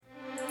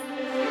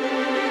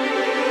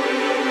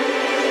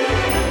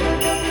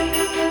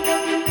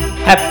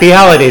Happy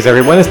holidays,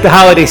 everyone. It's the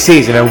holiday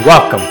season, and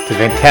welcome to the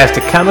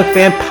Fantastic Comic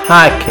Fan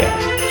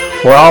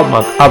Podcast, where all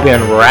month I'll be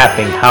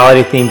unwrapping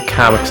holiday-themed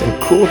comics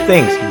and cool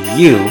things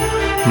you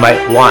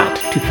might want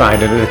to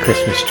find under the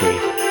Christmas tree.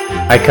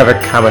 I cover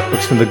comic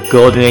books from the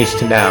golden age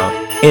to now,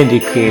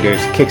 indie creators,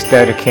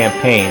 Kickstarter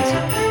campaigns,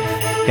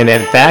 and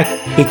in fact,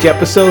 each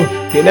episode,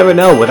 you never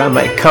know what I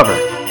might cover.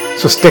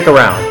 So stick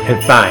around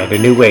and find a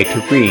new way to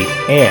read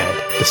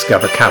and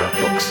discover comic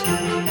books.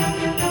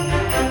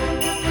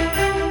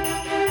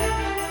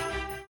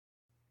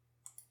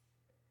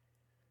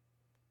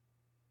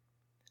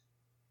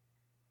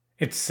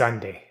 It's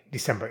Sunday,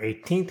 December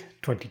 18th,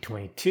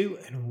 2022,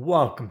 and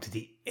welcome to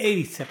the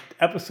 87th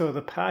episode of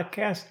the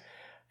podcast,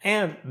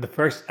 and the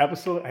first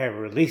episode I have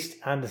released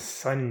on the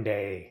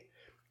Sunday.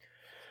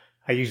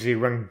 I usually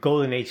run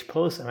Golden Age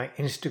posts on my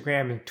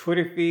Instagram and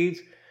Twitter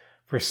feeds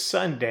for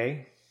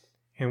Sunday,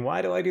 and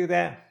why do I do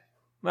that?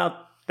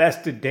 Well,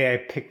 that's the day I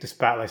pick to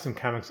spotlight some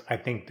comics I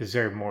think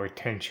deserve more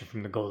attention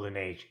from the Golden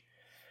Age.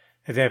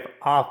 As I've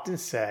often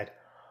said,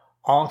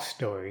 all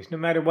stories, no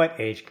matter what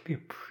age, can be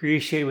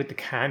appreciated with the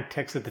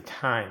context of the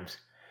times.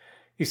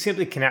 You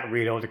simply cannot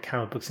read older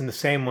comic books in the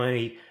same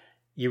way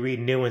you read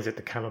new ones at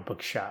the comic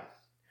book shop.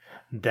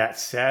 That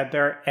said,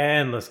 there are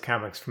endless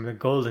comics from the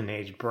Golden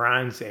Age,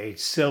 Bronze Age,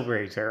 Silver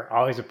Age that are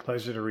always a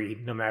pleasure to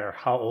read, no matter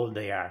how old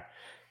they are.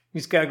 You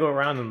just gotta go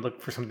around and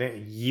look for something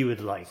that you would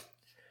like.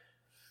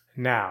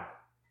 Now,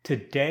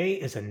 today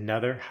is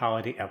another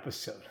holiday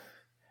episode,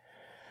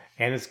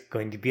 and it's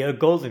going to be a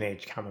Golden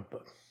Age comic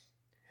book.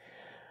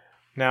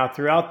 Now,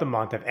 throughout the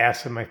month, I've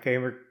asked some of my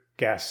favorite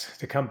guests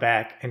to come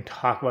back and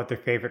talk about their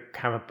favorite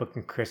comic book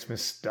and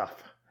Christmas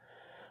stuff.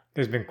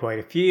 There's been quite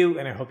a few,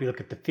 and I hope you look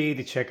at the feed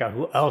to check out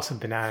who else has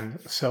been on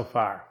so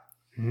far.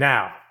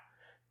 Now,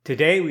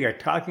 today we are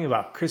talking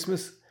about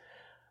Christmas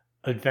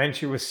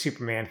Adventure with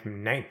Superman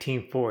from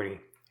 1940,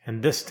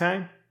 and this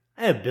time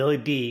I have Billy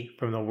D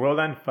from the World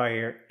on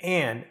Fire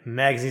and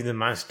Magazines and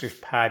Monsters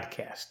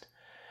podcast.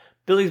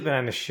 Billy's been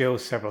on the show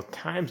several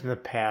times in the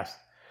past.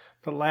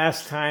 The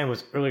last time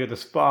was earlier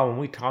this fall when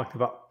we talked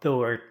about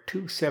Thor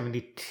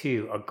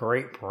 272, a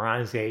great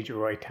Bronze Age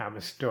Roy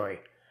Thomas story.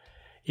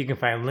 You can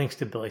find links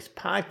to Billy's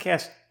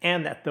podcast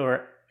and that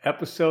Thor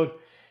episode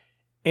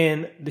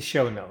in the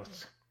show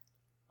notes.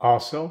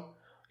 Also,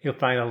 you'll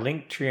find a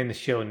link tree in the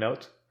show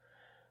notes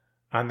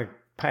on the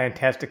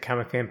Fantastic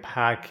Comic Fan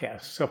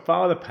podcast. So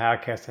follow the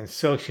podcast on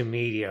social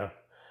media,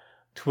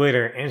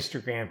 Twitter,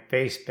 Instagram,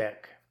 Facebook.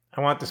 I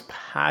want this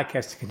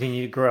podcast to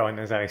continue to grow, and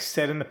as I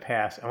said in the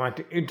past, I want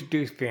to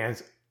introduce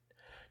fans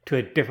to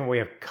a different way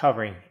of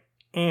covering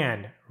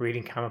and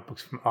reading comic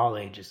books from all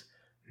ages.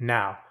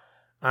 Now,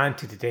 on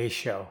to today's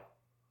show.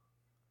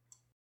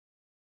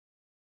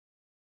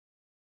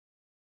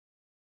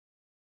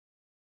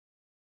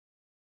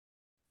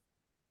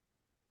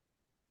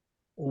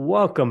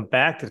 Welcome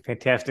back to the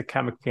Fantastic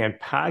Comic Fan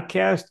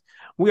Podcast.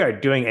 We are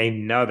doing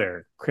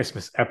another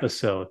Christmas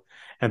episode.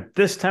 And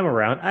this time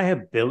around, I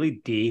have Billy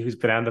D, who's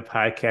been on the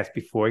podcast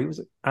before. He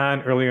was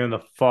on earlier in the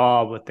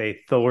fall with a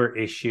Thor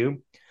issue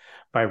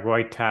by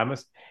Roy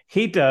Thomas.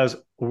 He does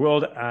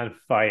World on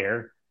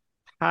Fire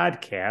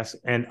podcast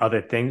and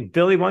other things.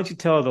 Billy, why don't you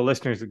tell the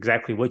listeners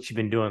exactly what you've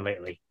been doing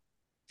lately?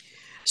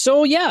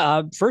 So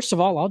first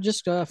of all, I'll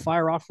just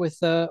fire off with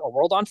A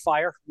World on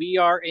Fire. We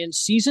are in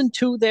season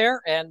 2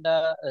 there, and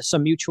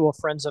some mutual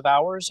friends of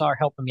ours are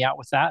helping me out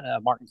with that.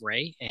 Martin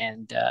Gray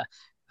and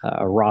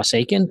Ross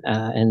Aiken,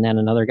 and then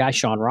another guy,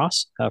 Sean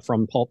Ross,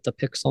 from Pulp the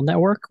Pixel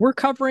Network. We're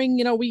covering,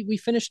 we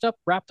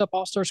wrapped up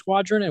All-Star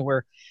Squadron, and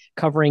we're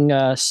covering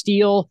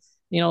Steel,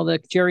 the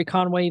Jerry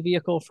Conway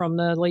vehicle from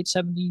the late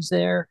 70s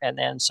there, and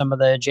then some of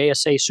the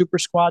JSA Super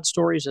Squad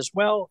stories as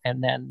well,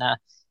 and then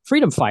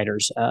Freedom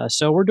Fighters.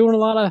 So we're doing a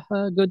lot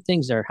of good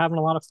things there, having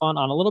a lot of fun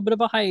on a little bit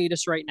of a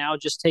hiatus right now,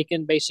 just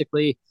taking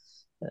basically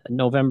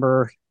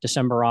November,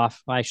 December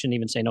off. I shouldn't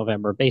even say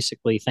November,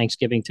 basically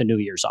Thanksgiving to New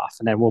Year's off.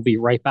 And then we'll be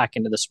right back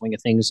into the swing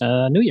of things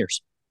New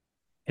Year's.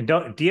 And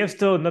do you have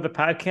still another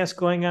podcast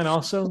going on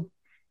also?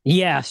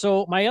 Yeah.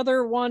 So my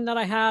other one that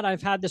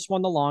I've had this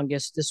one the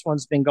longest. This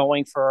one's been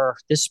going for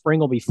this spring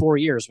will be 4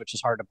 years, which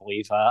is hard to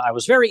believe. I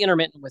was very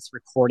intermittent with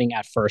recording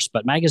at first,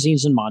 but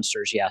Magazines and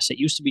Monsters, yes. It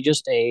used to be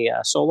just a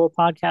solo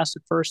podcast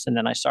at first, and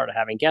then I started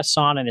having guests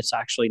on, and it's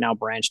actually now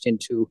branched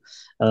into,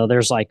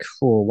 there's like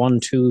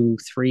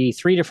three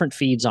different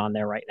feeds on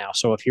there right now.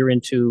 So if you're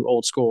into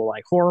old school,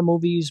 like horror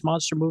movies,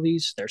 monster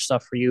movies, there's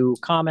stuff for you,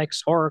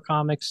 comics, horror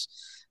comics,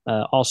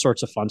 all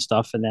sorts of fun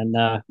stuff. And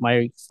then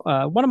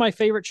one of my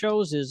favorite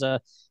shows is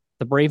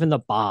The Brave and the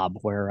Bob,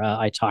 where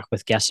I talk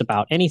with guests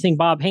about anything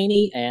Bob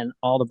Haney and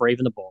all the Brave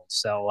and the Bold.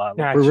 So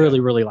Gotcha. We're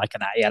really, really liking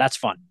that. Yeah, that's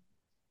fun.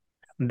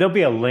 There'll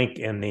be a link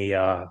in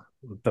the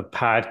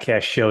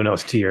podcast show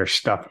notes to your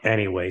stuff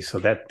anyway, so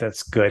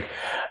that's good.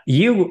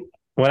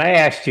 When I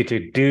asked you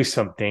to do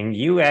something,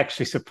 you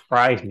actually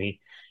surprised me.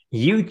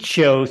 You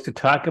chose to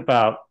talk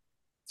about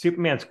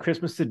Superman's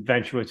Christmas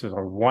Adventure, which was a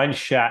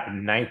one-shot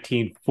in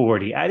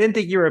 1940. I didn't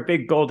think you were a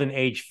big Golden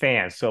Age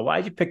fan, so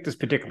why'd you pick this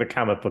particular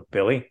comic book,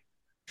 Billy?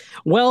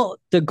 Well,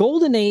 the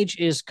Golden Age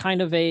is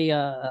kind of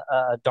a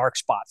dark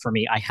spot for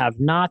me. I have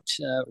not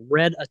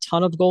read a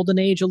ton of Golden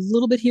Age, a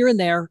little bit here and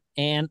there,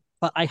 and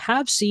but I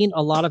have seen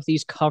a lot of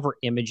these cover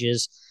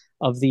images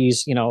of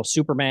these,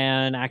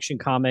 Superman, Action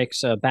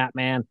Comics,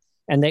 Batman,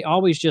 and they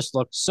always just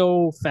look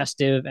so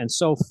festive and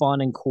so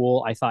fun and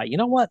cool. I thought, you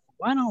know what?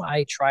 Why don't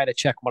I try to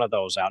check one of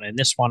those out? And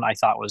this one I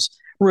thought was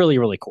really,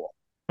 really cool.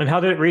 And how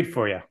did it read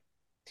for you?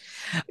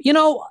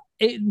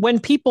 When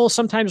people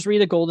sometimes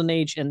read the Golden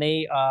Age and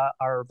they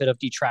are a bit of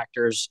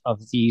detractors of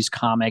these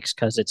comics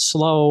because it's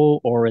slow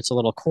or it's a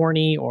little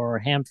corny or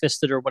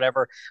ham-fisted or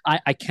whatever,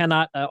 I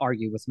cannot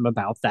argue with them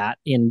about that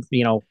in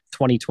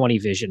 2020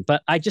 vision.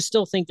 But I just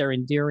still think they're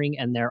endearing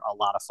and they're a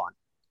lot of fun.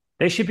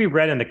 They should be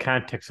read in the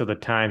context of the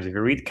times. If you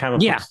read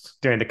comic Yeah. books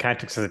during the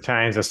context of the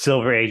times, the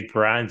Silver Age,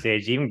 Bronze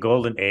Age, even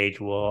Golden Age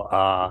will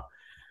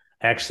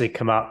actually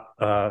come out.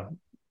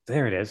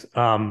 There it is.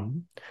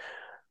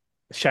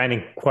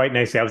 Shining quite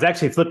nicely. I was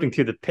actually flipping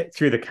through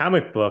the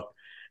comic book,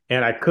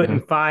 and I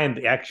couldn't find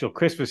the actual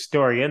Christmas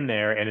story in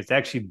there, and it's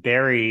actually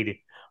buried,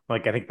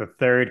 like I think the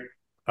third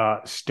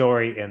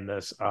story in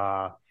this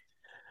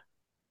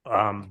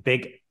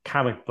big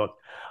comic book.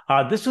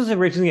 This was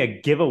originally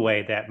a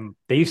giveaway that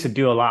they used to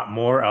do a lot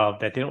more of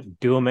that they don't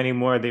do them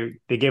anymore.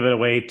 They give it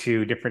away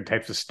to different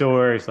types of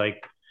stores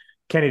like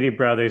Kennedy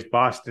Brothers,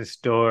 Boston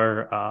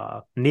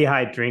Store, Knee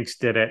Drinks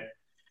did it.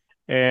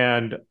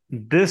 And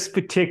this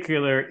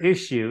particular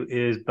issue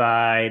is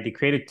by the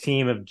creative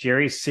team of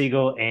Jerry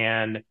Siegel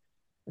and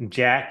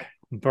Jack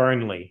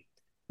Burnley.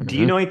 Do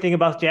you Mm-hmm. know anything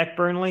about Jack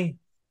Burnley?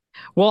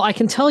 Well, I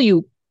can tell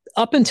you,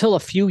 up until a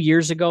few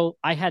years ago,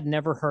 I had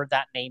never heard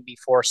that name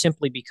before,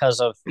 simply because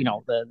of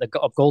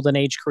the Golden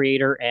Age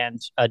creator and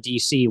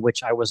DC,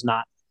 which I was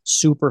not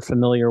super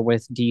familiar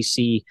with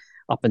DC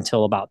up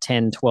until about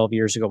 10, 12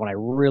 years ago when I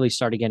really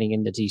started getting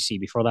into DC.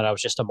 Before that, I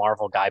was just a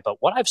Marvel guy. But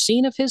what I've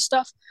seen of his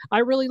stuff, I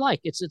really like.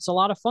 It's a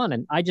lot of fun,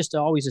 and I just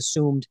always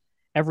assumed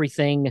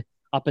everything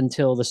up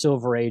until the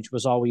Silver Age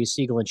was always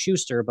Siegel and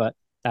Schuster, but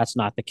that's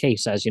not the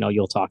case, as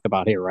you'll talk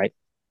about here, right?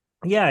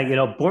 Yeah,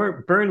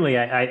 Burnley,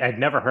 I'd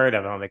never heard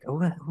of him. I'm like,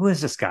 who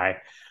is this guy?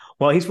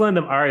 Well, he's one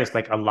of them artists,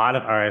 like a lot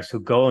of artists who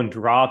go and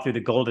draw through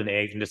the golden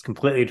age and just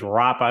completely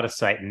drop out of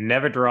sight and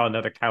never draw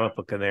another comic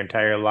book in their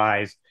entire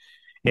lives.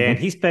 And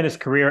Mm-hmm. he spent his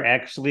career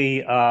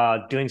actually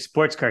doing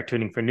sports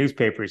cartooning for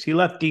newspapers. He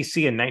left DC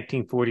in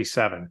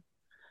 1947.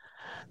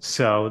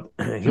 So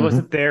he Mm-hmm.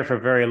 wasn't there for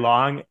very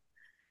long.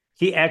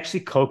 He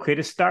actually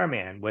co-created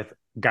Starman with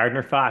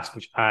Gardner Fox,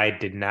 which I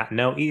did not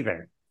know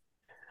either.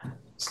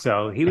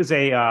 So he was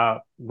a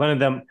one of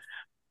them.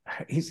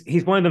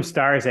 He's one of them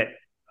stars that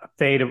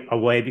fade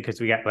away because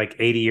we got like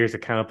 80 years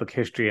of comic book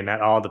history, and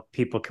not all the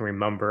people can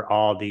remember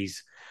all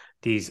these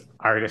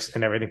artists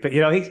and everything. But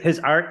his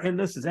art in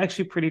this is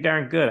actually pretty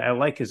darn good. I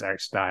like his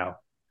art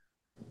style.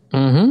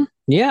 Mm-hmm.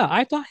 Yeah,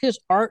 I thought his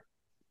art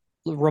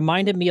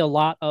reminded me a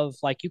lot of,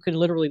 like, you can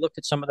literally look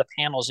at some of the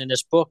panels in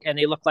this book and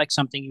they look like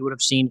something you would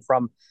have seen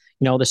from,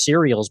 the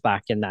serials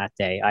back in that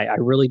day. I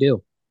really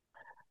do.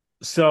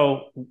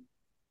 So,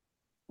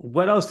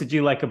 what else did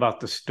you like about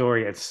the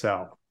story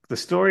itself? The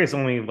story is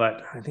only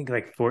what I think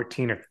like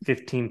 14 or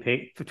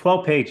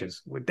 12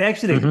 pages.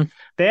 Mm-hmm.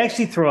 They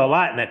actually throw a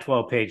lot in that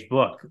 12-page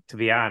book, to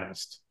be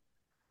honest.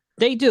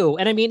 They do.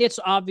 And I mean, it's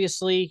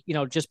obviously,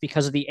 just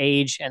because of the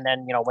age. And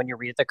then, when you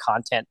read the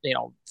content,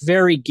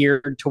 very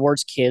geared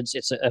towards kids.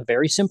 It's a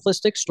very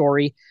simplistic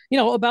story,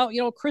 about,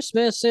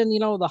 Christmas and,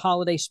 the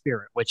holiday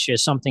spirit, which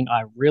is something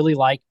I really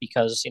like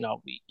because,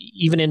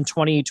 even in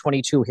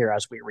 2022 here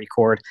as we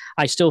record,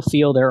 I still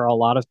feel there are a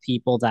lot of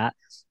people that,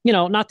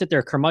 not that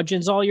they're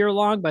curmudgeons all year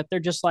long, but they're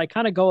just like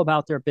kind of go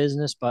about their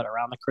business. But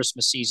around the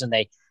Christmas season,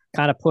 they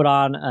kind of put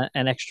on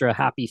an extra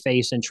happy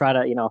face and try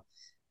to,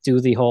 do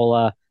the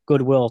whole,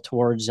 goodwill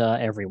towards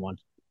everyone.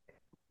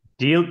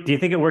 Do you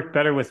think it worked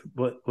better would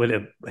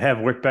it have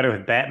worked better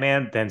with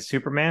Batman than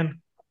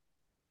Superman?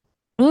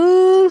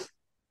 Mm,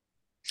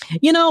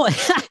 you know,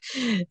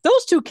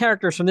 those two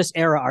characters from this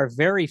era are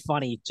very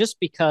funny just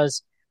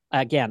because,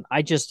 again,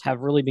 I just have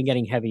really been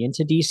getting heavy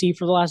into DC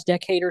for the last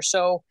decade or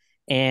so.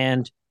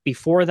 And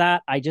before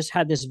that, I just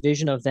had this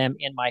vision of them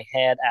in my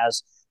head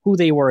as who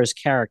they were as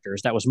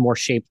characters that was more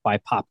shaped by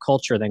pop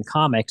culture than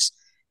comics.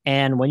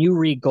 And when you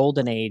read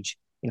Golden Age,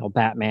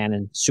 Batman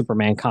and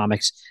Superman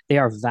comics, they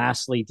are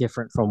vastly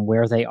different from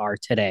where they are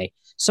today.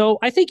 So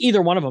I think either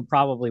one of them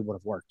probably would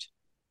have worked.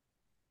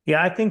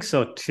 Yeah, I think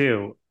so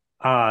too.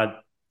 Uh,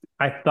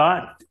 I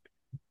thought,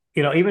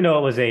 even though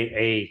it was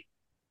a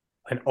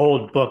an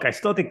old book, I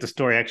still think the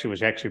story actually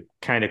was actually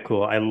kind of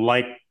cool. I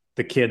like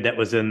the kid that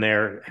was in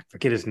there. I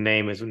forget his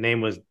name. His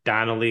name was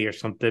Donnelly or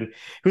something. He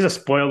was a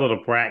spoiled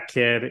little brat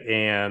kid,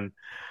 and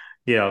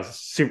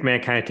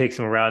Superman kind of takes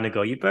him around and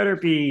go, "You better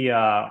be,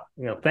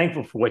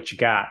 thankful for what you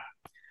got."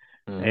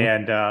 Mm-hmm.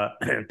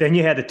 And then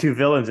you had the two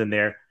villains in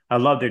there. I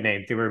love their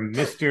names. They were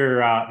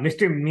Mister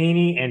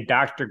Meanie and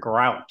Doctor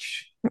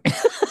Grouch.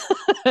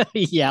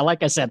 Yeah,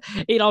 like I said,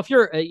 if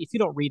you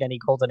don't read any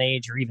Golden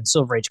Age or even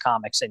Silver Age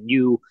comics, and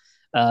you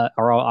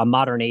or a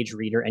modern age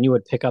reader, and you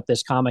would pick up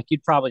this comic,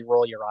 you'd probably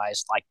roll your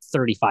eyes like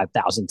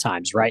 35,000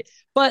 times, right?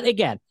 But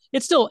again,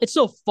 it's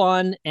still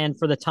fun, and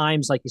for the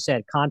times, like you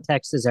said,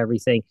 context is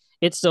everything.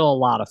 It's still a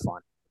lot of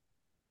fun.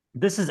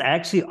 This is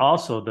actually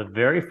also the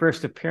very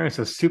first appearance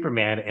of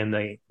Superman in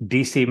the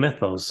DC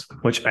mythos,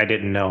 which I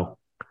didn't know.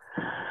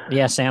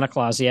 Yeah, Santa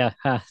Claus. Yeah,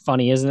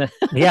 funny, isn't it?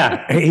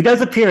 Yeah, he does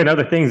appear in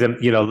other things, and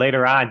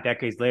later on,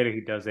 decades later,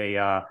 he does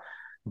a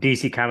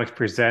DC Comics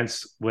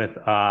Presents with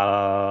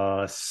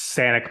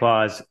Santa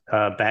Claus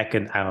back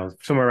in, I don't know,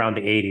 somewhere around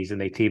the 80s, and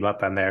they team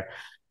up on there.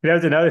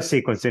 There's another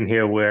sequence in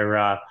here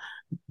where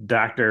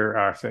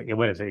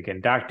what is it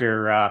again?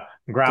 Dr.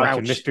 Grouch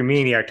and Mr.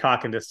 Meanie are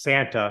talking to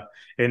Santa,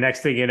 and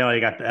next thing you know,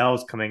 you got the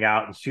elves coming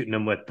out and shooting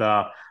them with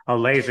a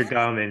laser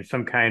gun and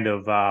some kind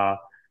of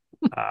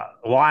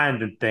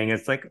wand and thing.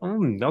 It's like,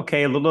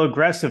 okay, a little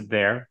aggressive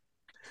there.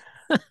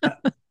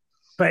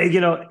 But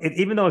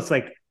even though it's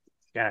like,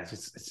 yeah,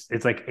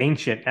 it's like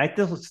ancient, I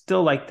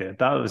still liked it. I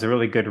thought it was a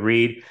really good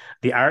read.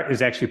 The art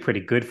is actually pretty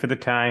good for the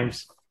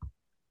times.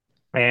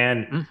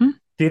 And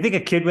do you think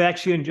a kid would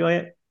actually enjoy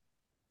it?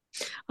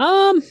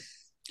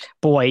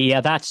 Boy, yeah,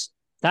 that.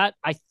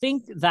 I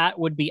think that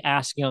would be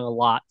asking a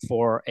lot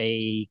for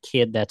a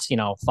kid that's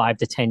 5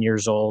 to 10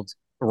 years old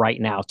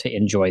right now to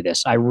enjoy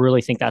this. I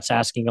really think that's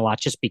asking a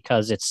lot, just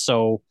because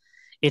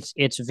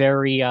it's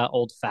very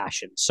old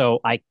fashioned. So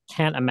I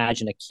can't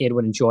imagine a kid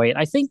would enjoy it.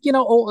 I think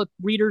old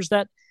readers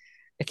that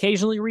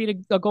occasionally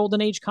read a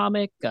Golden Age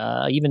comic,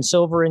 even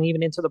Silver and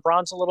even into the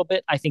Bronze a little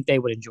bit, I think they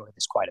would enjoy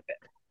this quite a bit.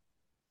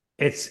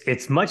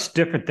 It's much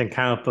different than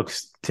comic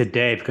books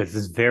today because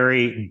it's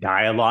very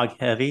dialogue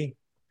heavy,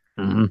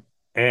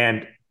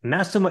 and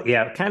not so much,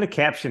 kind of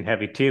caption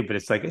heavy too. But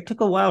it's like it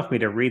took a while for me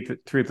to read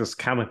through this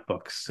comic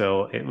books,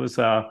 so it was.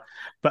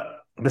 But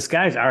this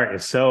guy's art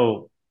is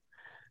so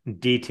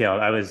detailed.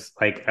 I was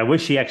like, I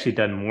wish he actually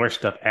done more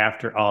stuff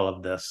after all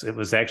of this. It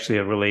was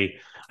actually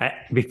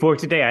before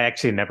today, I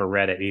actually never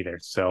read it either,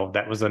 so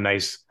that was a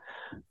nice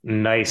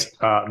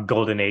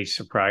Golden Age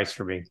surprise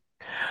for me.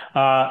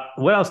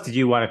 What else did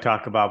you want to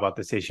talk about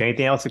this issue?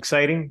 Anything else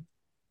exciting?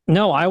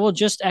 No, I will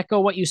just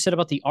echo what you said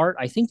about the art.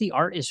 I think the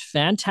art is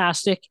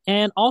fantastic.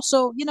 And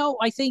also,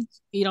 I think,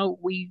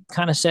 we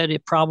kind of said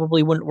it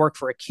probably wouldn't work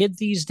for a kid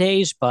these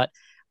days, but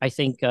I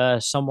think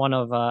someone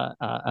of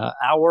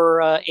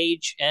our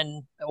age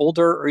and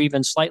older, or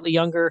even slightly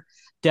younger,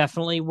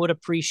 definitely would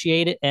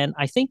appreciate it. And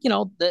I think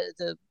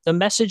the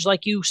message,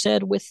 like you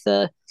said, with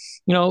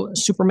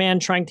Superman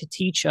trying to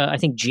teach, I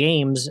think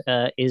James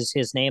is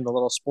his name, the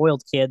little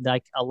spoiled kid,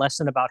 like a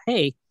lesson about,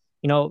 hey,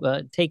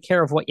 take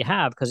care of what you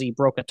have, because he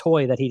broke a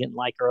toy that he didn't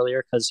like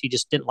earlier because he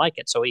just didn't like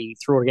it, so he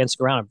threw it against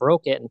the ground and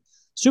broke it. And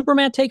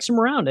Superman takes him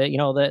around it.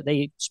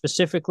 They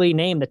specifically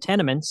name the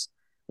tenements,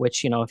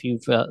 which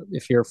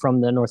if you're from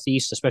the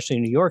Northeast, especially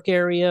New York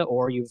area,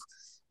 or you've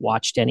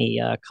watched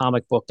any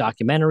comic book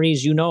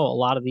documentaries, a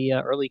lot of the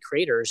early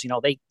creators,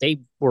 they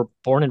were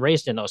born and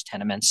raised in those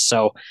tenements,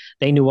 so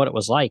they knew what it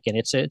was like, and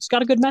it's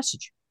got a good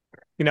message.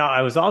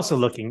 I was also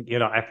looking,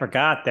 I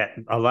forgot that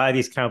a lot of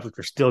these comic books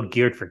are still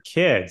geared for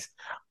kids.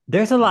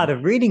 There's a lot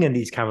of reading in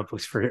these comic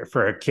books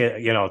for a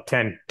kid,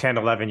 10,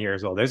 11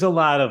 years old. There's a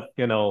lot of,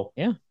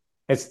 yeah.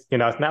 It's,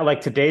 it's not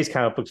like today's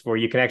comic books where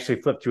you can actually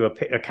flip through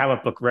a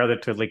comic book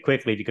relatively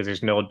quickly because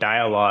there's no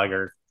dialogue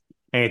or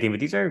anything.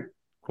 But these are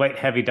quite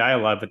heavy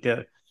dialogue, but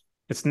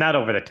it's not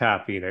over the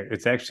top either.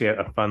 It's actually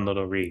a fun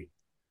little read.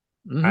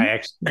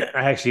 I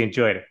actually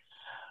enjoyed it.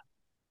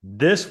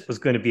 This was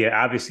going to be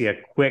obviously a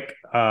quick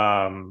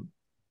podcast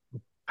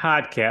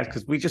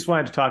because we just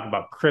wanted to talk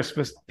about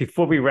Christmas.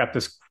 Before we wrap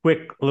this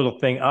quick little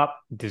thing up,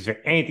 is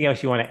there anything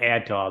else you want to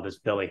add to all this,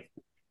 Billy?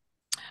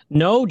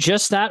 No,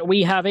 just that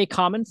we have a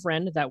common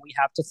friend that we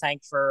have to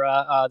thank for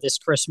this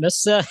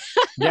Christmas yes,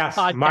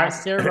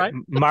 podcast here, right?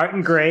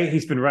 Martin Gray.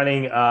 He's been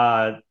running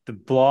the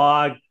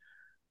blog,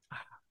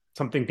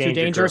 something Too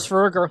Dangerous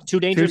for a Girl.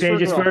 Too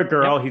Dangerous for a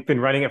Girl. Yep. He's been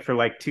running it for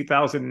like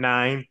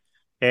 2009.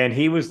 And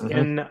he was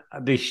in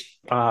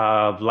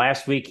the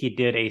last week. He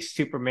did a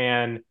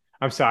Adventures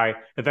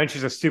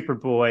of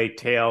Superboy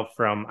tale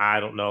from, I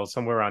don't know,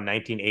 somewhere around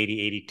 1980,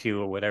 82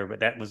 or whatever.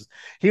 But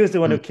he was the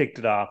one who kicked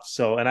it off.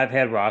 So, and I've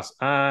had Ross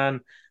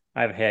on,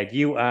 I've had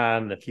you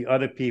on, a few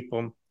other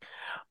people.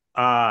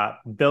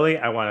 Billy,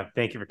 I want to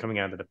thank you for coming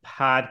on to the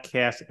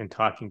podcast and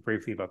talking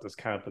briefly about this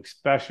comic book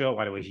special. I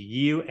want to wish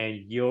you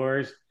and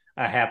yours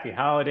a happy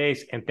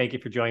holidays, and thank you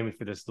for joining me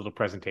for this little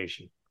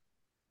presentation.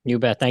 You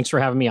bet. Thanks for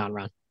having me on,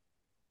 Ron.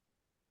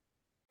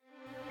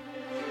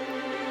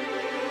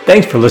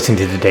 Thanks for listening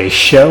to today's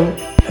show,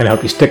 and I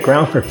hope you stick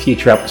around for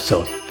future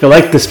episodes. If you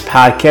like this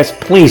podcast,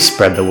 please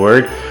spread the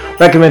word.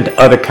 Recommend to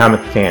other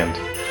comic fans.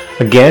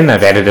 Again,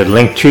 I've added a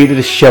link tree to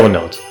the show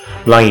notes,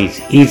 allowing you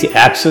easy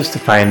access to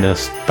find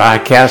this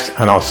podcast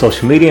on all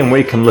social media and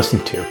where you can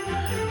listen to.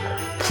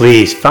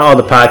 Please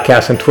follow the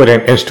podcast on Twitter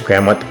and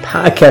Instagram. I want the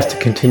podcast to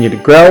continue to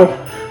grow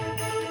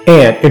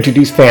and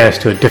introduce fans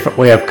to a different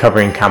way of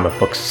covering comic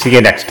books. See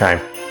you next time.